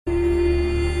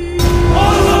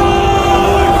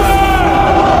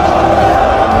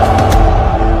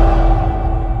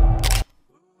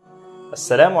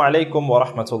Assalamu alaikum wa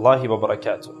rahmatullahi wa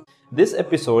barakatuh. This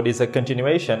episode is a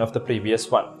continuation of the previous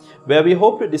one, where we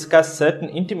hope to discuss certain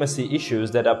intimacy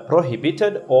issues that are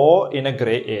prohibited or in a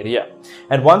grey area.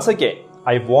 And once again,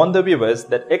 I warn the viewers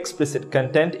that explicit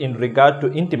content in regard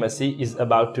to intimacy is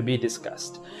about to be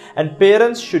discussed. And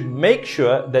parents should make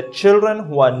sure that children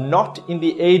who are not in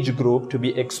the age group to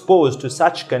be exposed to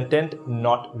such content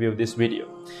not view this video.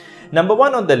 Number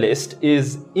one on the list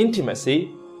is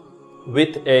intimacy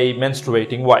with a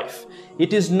menstruating wife.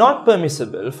 It is not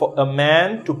permissible for a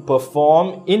man to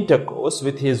perform intercourse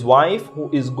with his wife who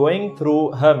is going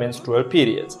through her menstrual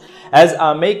periods. As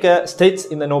our Maker states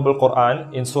in the Noble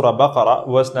Quran in Surah Baqarah,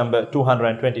 verse number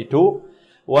 222,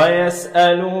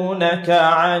 وَيَسْأَلُونَكَ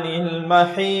عَنِ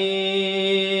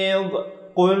الْمَحِيضِ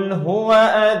قُلْ هُوَ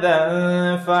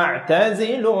أَذًى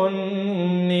فَاعْتَزِلُوا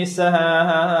النِّسَاءَ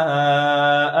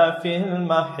فِي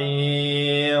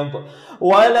الْمَحِيضِ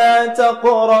وَلَا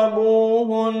تَقْرَبُوهُنَّ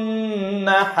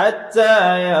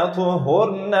حَتَّى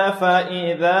يَطْهُرْنَ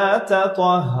فَإِذَا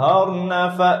تَطَهَّرْنَ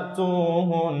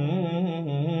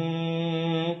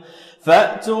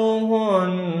فَأْتُوهُنَّ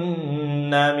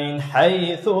مِنْ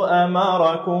حَيْثُ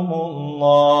أَمَرَكُمُ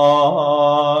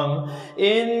اللَّهُ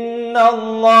إِنَّ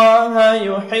اللَّهَ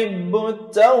يُحِبُّ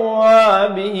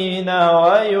التَّوَّابِينَ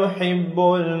وَيُحِبُّ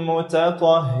الْمُتَطَهِّرِينَ.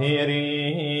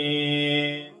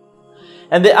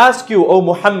 And they ask you, O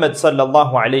Muhammad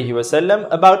sallallahu alayhi wasallam,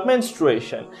 about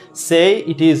menstruation. Say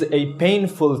it is a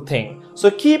painful thing. So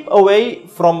keep away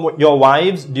from your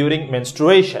wives during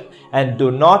menstruation and do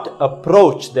not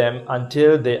approach them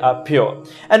until they are pure.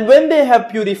 And when they have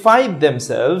purified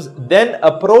themselves, then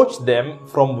approach them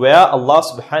from where Allah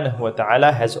subhanahu wa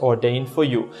ta'ala has ordained for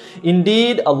you.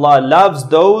 Indeed, Allah loves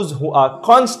those who are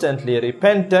constantly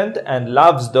repentant and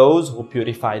loves those who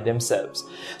purify themselves.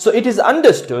 So it is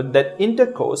understood that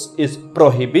intercourse is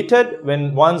prohibited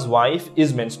when one's wife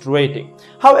is menstruating.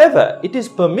 However, it is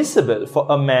permissible for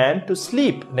a man to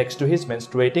sleep next to his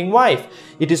menstruating wife.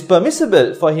 It is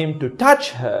permissible for him to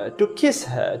touch her, to kiss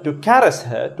her, to caress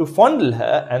her, to fondle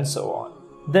her, and so on.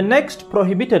 The next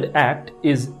prohibited act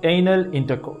is anal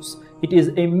intercourse. It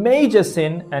is a major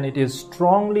sin and it is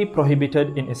strongly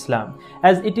prohibited in Islam,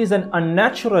 as it is an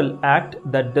unnatural act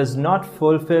that does not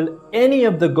fulfill any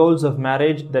of the goals of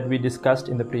marriage that we discussed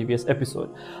in the previous episode.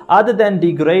 Other than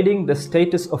degrading the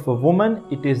status of a woman,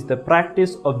 it is the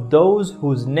practice of those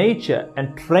whose nature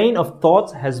and train of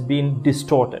thoughts has been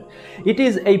distorted. It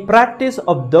is a practice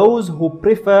of those who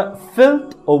prefer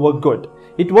filth over good.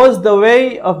 It was the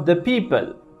way of the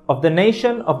people of the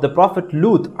nation of the Prophet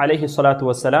Lut alayhi salatu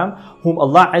wasalam, whom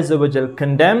Allah Azza wa Jal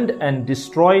condemned and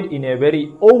destroyed in a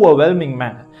very overwhelming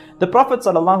manner. The Prophet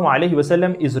sallallahu alayhi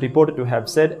wasallam is reported to have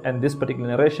said, and this particular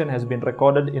narration has been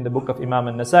recorded in the book of Imam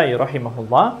An-Nasa'i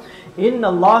rahimahullah,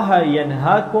 Inna Allaha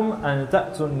yanhaakum an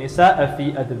ta'tu nisa'a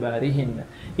fi adbarihin.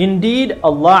 Indeed,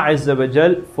 Allah Azza wa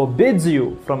Jal forbids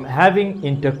you from having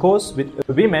intercourse with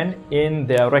women in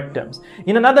their rectums.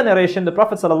 In another narration, the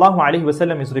Prophet sallallahu alaihi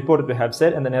wasallam is reported to have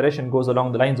said, and the narration goes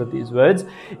along the lines of these words,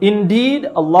 Indeed,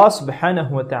 Allah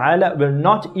subhanahu wa ta'ala will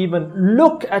not even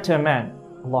look at a man.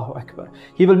 Allahu Akbar.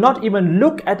 He will not even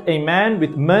look at a man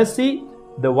with mercy,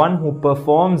 the one who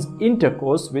performs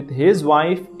intercourse with his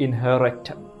wife in her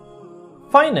rectum.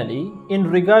 Finally, in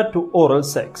regard to oral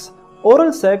sex,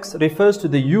 oral sex refers to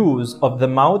the use of the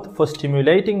mouth for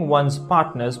stimulating one's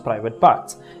partner's private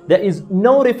parts. There is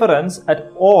no reference at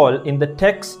all in the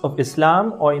texts of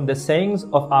Islam or in the sayings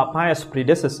of our pious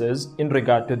predecessors in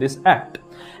regard to this act.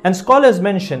 And scholars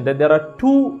mention that there are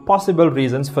two possible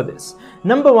reasons for this.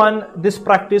 Number one, this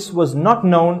practice was not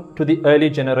known to the early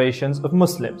generations of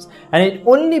Muslims, and it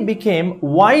only became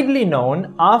widely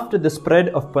known after the spread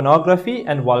of pornography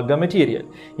and vulgar material.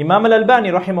 Imam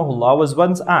al-Albani rahimahullah was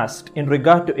once asked in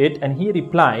regard to it, and he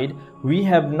replied, "We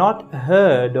have not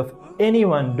heard of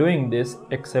anyone doing this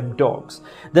except dogs."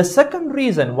 The second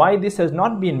reason why this has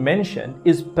not been mentioned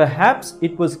is perhaps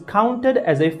it was counted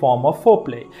as a form of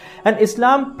foreplay, and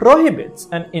Islam prohibits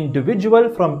an individual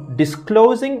from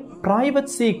disclosing private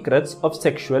secrets of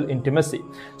sexual intimacy.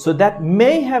 So that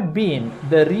may have been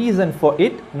the reason for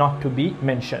it not to be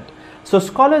mentioned. So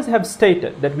scholars have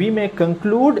stated that we may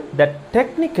conclude that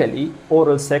technically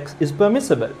oral sex is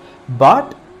permissible,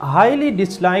 but highly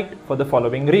disliked for the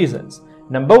following reasons.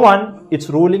 Number one, its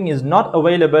ruling is not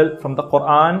available from the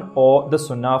Quran or the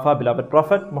Sunnah of our beloved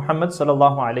Prophet Muhammad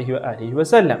sallallahu alaihi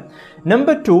wasallam.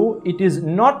 Number two, it is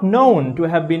not known to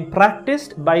have been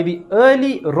practiced by the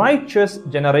early righteous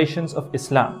generations of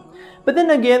Islam. But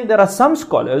then again, there are some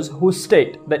scholars who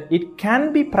state that it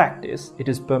can be practiced, it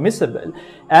is permissible,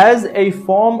 as a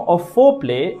form of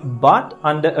foreplay, but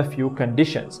under a few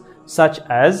conditions, such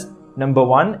as Number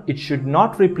one, it should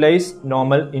not replace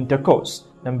normal intercourse.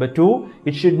 Number two,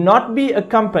 it should not be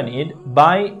accompanied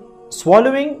by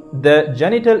swallowing the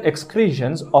genital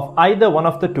excretions of either one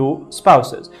of the two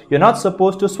spouses. You're not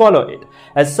supposed to swallow it,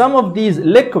 as some of these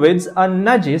liquids are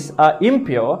najis, are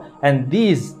impure, and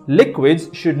these liquids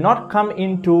should not come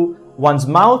into one's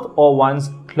mouth or one's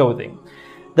clothing.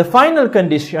 The final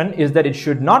condition is that it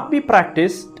should not be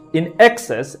practiced in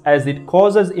excess, as it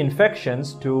causes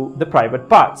infections to the private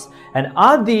parts, and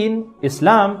our deen,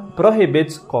 Islam,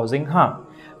 prohibits causing harm.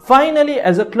 Finally,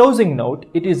 as a closing note,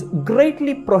 it is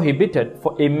greatly prohibited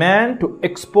for a man to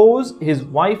expose his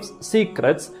wife's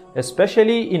secrets,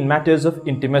 especially in matters of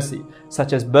intimacy,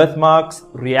 such as birthmarks,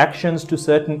 reactions to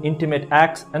certain intimate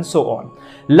acts, and so on.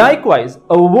 Likewise,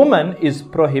 a woman is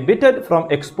prohibited from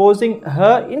exposing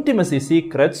her intimacy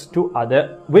secrets to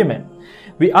other women.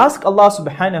 We ask Allah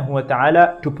subhanahu wa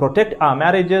ta'ala to protect our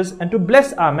marriages and to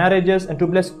bless our marriages and to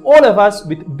bless all of us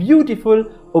with beautiful,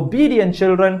 obedient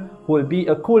children who will be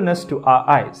a coolness to our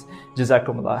eyes.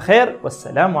 Jazakumullah khair.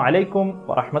 Wassalamu alaikum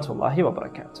wa rahmatullahi wa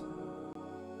barakatuh.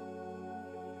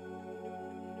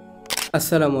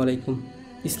 Assalamu alaikum.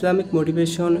 Islamic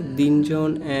Motivation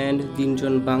Dinjon and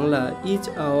Dinjon Bangla is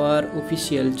our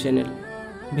official channel.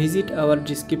 Visit our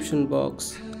description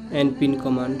box and pin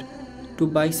command to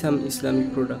buy some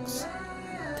Islamic products.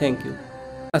 Thank you.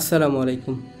 Assalamu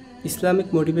alaikum.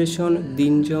 Islamic Motivation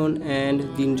Dinjon and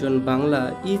Dinjon Bangla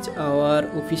is our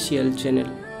official channel.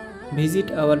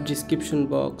 Visit our description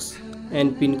box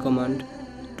and pin command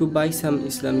to buy some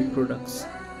Islamic products.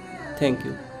 Thank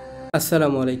you.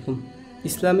 Assalamu alaikum.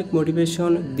 Islamic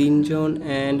Motivation Dinjon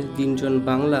and Dinjon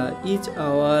Bangla is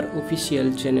our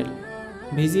official channel.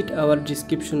 Visit our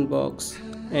description box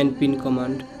and pin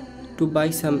command to buy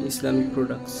some Islamic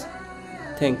products.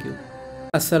 Thank you.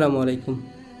 Assalamu alaikum.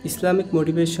 Islamic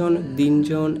Motivation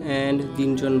Dinjon and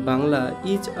Dinjon Bangla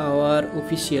is our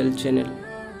official channel.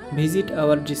 Visit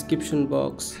our description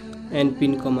box and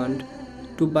pin command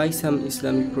to buy some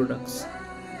Islamic products.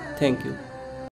 Thank you.